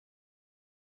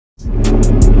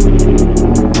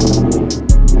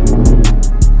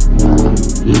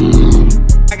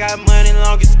got money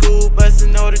long as school,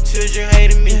 bustin' all the children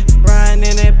hating me. Riding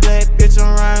in that black bitch,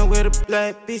 I'm riding with a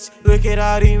black bitch. Look at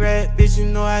all these rat bitch, you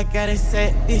know I got a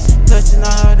set bitch. Touching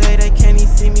all day, they can't even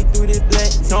see me through this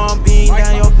black. So I'm beating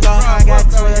down your floor, I got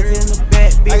 12 in the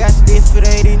back, bitch. I got sticks for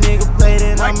 80 nigga play,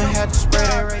 then I'ma have to spray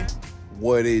that rate.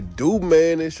 What it do,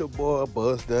 man? It's your boy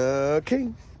Bust Down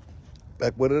King,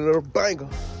 back with another banger.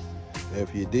 And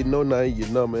if you didn't know now, you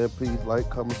know, man. Please like,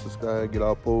 comment, subscribe, get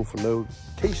our post for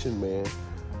notification, man.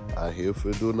 I here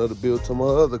for do another build to my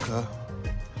other car.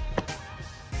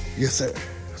 Yes, sir.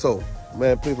 So,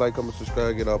 man, please like, comment,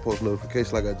 subscribe, get our post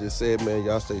notification. Like I just said, man,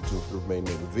 y'all stay tuned for the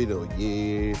remainder of the video.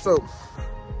 Yeah. So,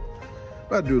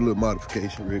 I do a little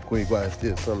modification real quick while it's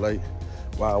still sunlight.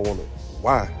 Why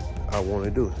I want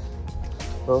to do it.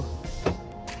 Huh?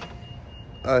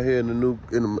 Out here in the new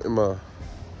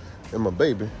in my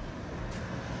baby.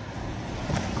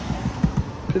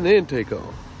 Pin the intake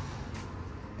on.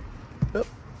 Yep.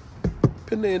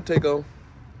 Pin the intake on.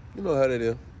 You know how that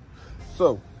is.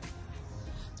 So,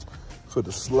 for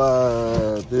the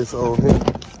slide this on here,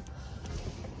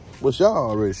 which y'all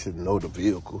already should know the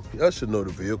vehicle. Y'all should know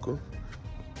the vehicle.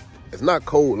 It's not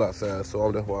cold outside, so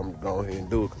that's why I'm going ahead and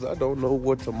do it, because I don't know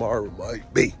what tomorrow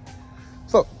might be.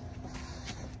 So,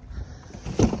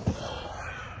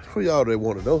 for y'all that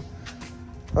want to know,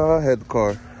 I had the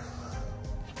car.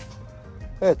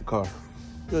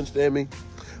 You understand me?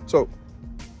 So,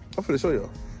 I'm finna show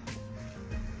y'all.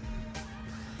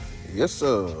 Yes,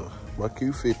 sir. My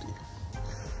Q50.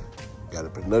 Got to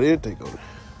put another intake on it.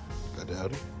 Got the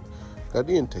outer. Got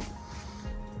the intake.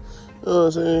 You know what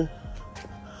I'm saying?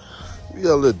 We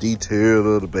got a little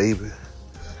detail of the baby.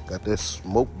 Got that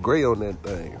smoke gray on that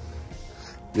thing.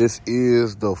 This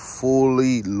is the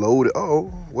fully loaded.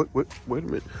 Oh, wait a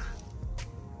minute.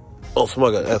 Oh,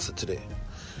 somebody got an answer today.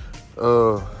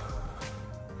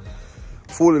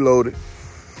 Fully loaded.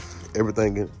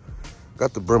 Everything in.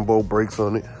 Got the Brembo brakes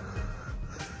on it.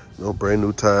 No brand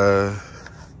new tires.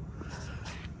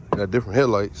 Got different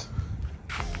headlights.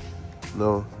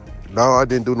 No, I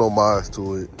didn't do no mods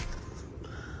to it.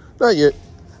 Not yet.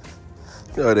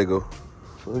 There they go.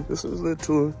 This is a little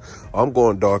to it. I'm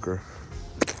going darker.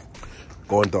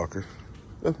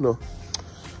 No.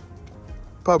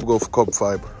 Probably go for carbon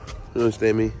fiber. You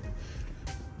understand me?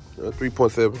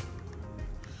 3.7.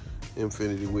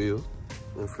 Infinity wheels.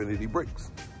 Infinity brakes.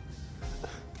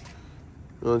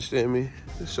 You understand me?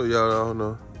 Just show y'all, I don't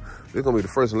know. This gonna be the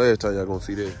first and last time y'all gonna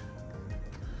see that.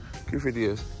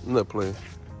 Q50s, I'm not playing.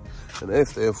 And that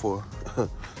stands for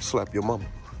slap your mama.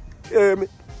 You hear me?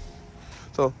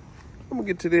 So, I'm gonna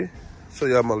get to this, show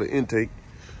y'all my little intake,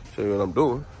 show you what I'm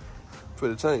doing for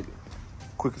the change it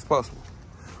quick as possible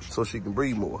so she can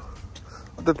breathe more.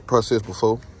 I did the process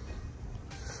before.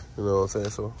 You know what I'm saying?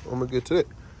 So, I'm gonna get to that.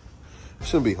 It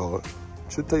shouldn't be hard. It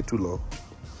shouldn't take too long.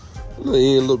 A little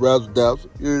in, a little razzle dazzle.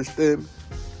 You understand me?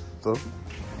 So,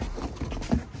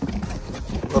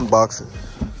 unboxing.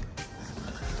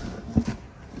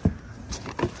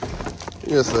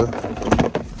 Yes, sir.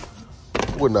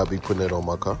 Would not be putting that on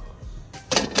my car.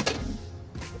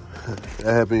 If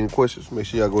I have any questions, make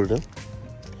sure y'all go to them.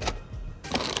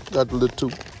 Got the little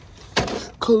tube.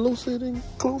 Close it in.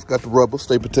 Close. Got the rubber.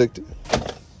 Stay protected.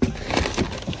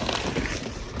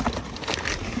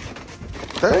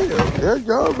 Damn, yeah,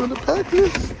 y'all really packed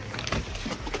this.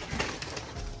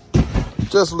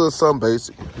 Just a little something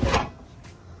basic.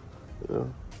 Yeah.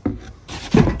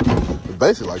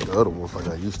 Basic like the other ones like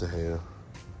I used to have.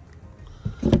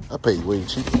 I paid way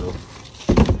cheaper though.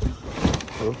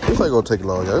 So this ain't gonna take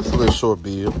long, y'all. It's a little short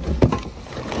build.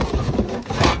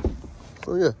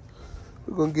 So yeah,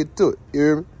 we're gonna get to it. You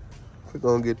hear me? We're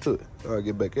gonna get to it. All right,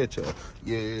 get back at y'all.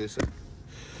 Yes.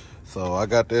 So I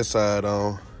got that side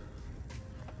on.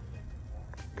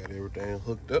 Got everything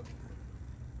hooked up.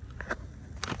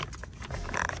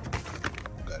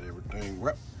 Got everything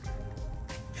wrapped.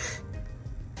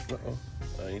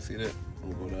 I ain't see that.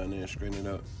 I'm gonna go down there and straighten it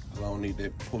up. I don't need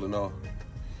that pulling off.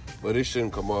 But it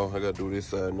shouldn't come off. I gotta do this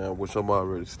side now, which I'm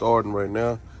already starting right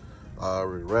now. I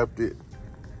already wrapped it.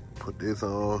 Put this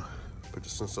on. Put the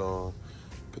sensor on.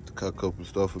 Put the cut couple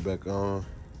stuff back on.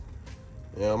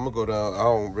 Yeah, I'm gonna go down. I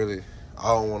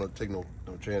don't wanna take no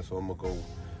chance, so I'm gonna go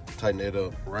tighten that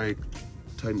up, right?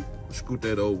 Scoot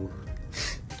that over.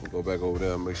 And go back over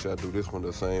there and make sure I do this one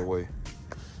the same way.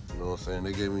 You know what I'm saying?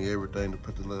 They gave me everything to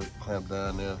put the little clamp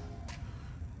down there.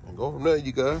 And go from there,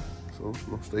 you guys. So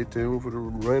stay tuned for the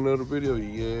remainder of the video.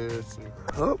 Yes.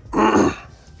 Oh,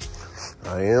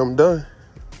 I am done.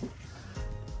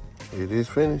 It is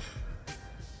finished.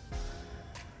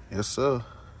 Yes, sir.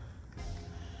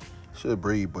 Should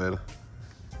breathe better.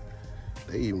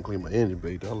 They even clean my engine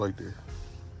bay. I like that.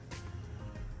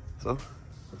 So,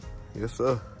 yes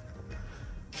sir,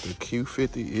 the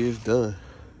Q50 is done.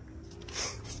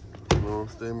 You know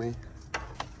what I'm saying, me?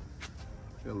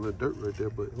 Got a little dirt right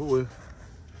there, but oh well.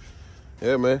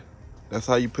 Yeah, man. That's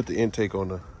how you put the intake on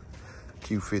the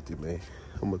Q50, man.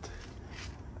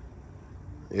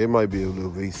 It might be a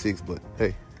little V6, but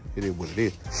hey, it is what it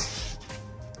is.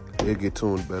 It'll get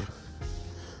tuned better.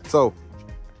 So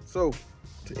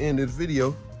to end this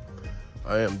video,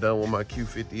 I am done with my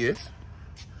Q50s.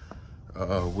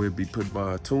 We'll be putting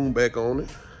my tune back on it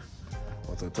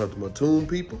once I talk to my tune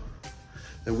people,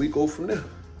 and we go from there.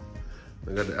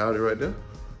 I got the Audi right there.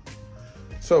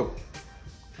 So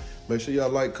make sure y'all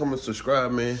like, comment,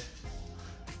 subscribe, man.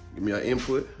 Give me your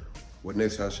input. What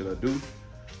next how should I do?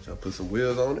 Should I put some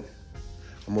wheels on it?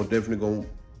 I'm definitely gonna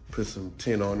put some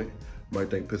tint on it.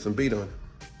 Might think put some beat on it.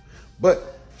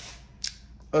 But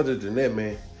other than that,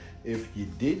 man, if you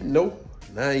didn't know,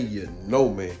 now you know,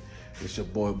 man. It's your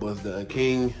boy Buzz Done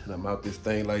King, and I'm out this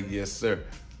thing like yes sir.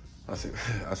 I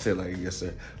said like yes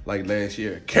sir, like last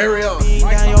year. Carry on.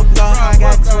 Down your block, I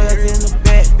got 12 in the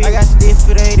back, bitch. I got sticks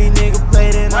for 80 niggas.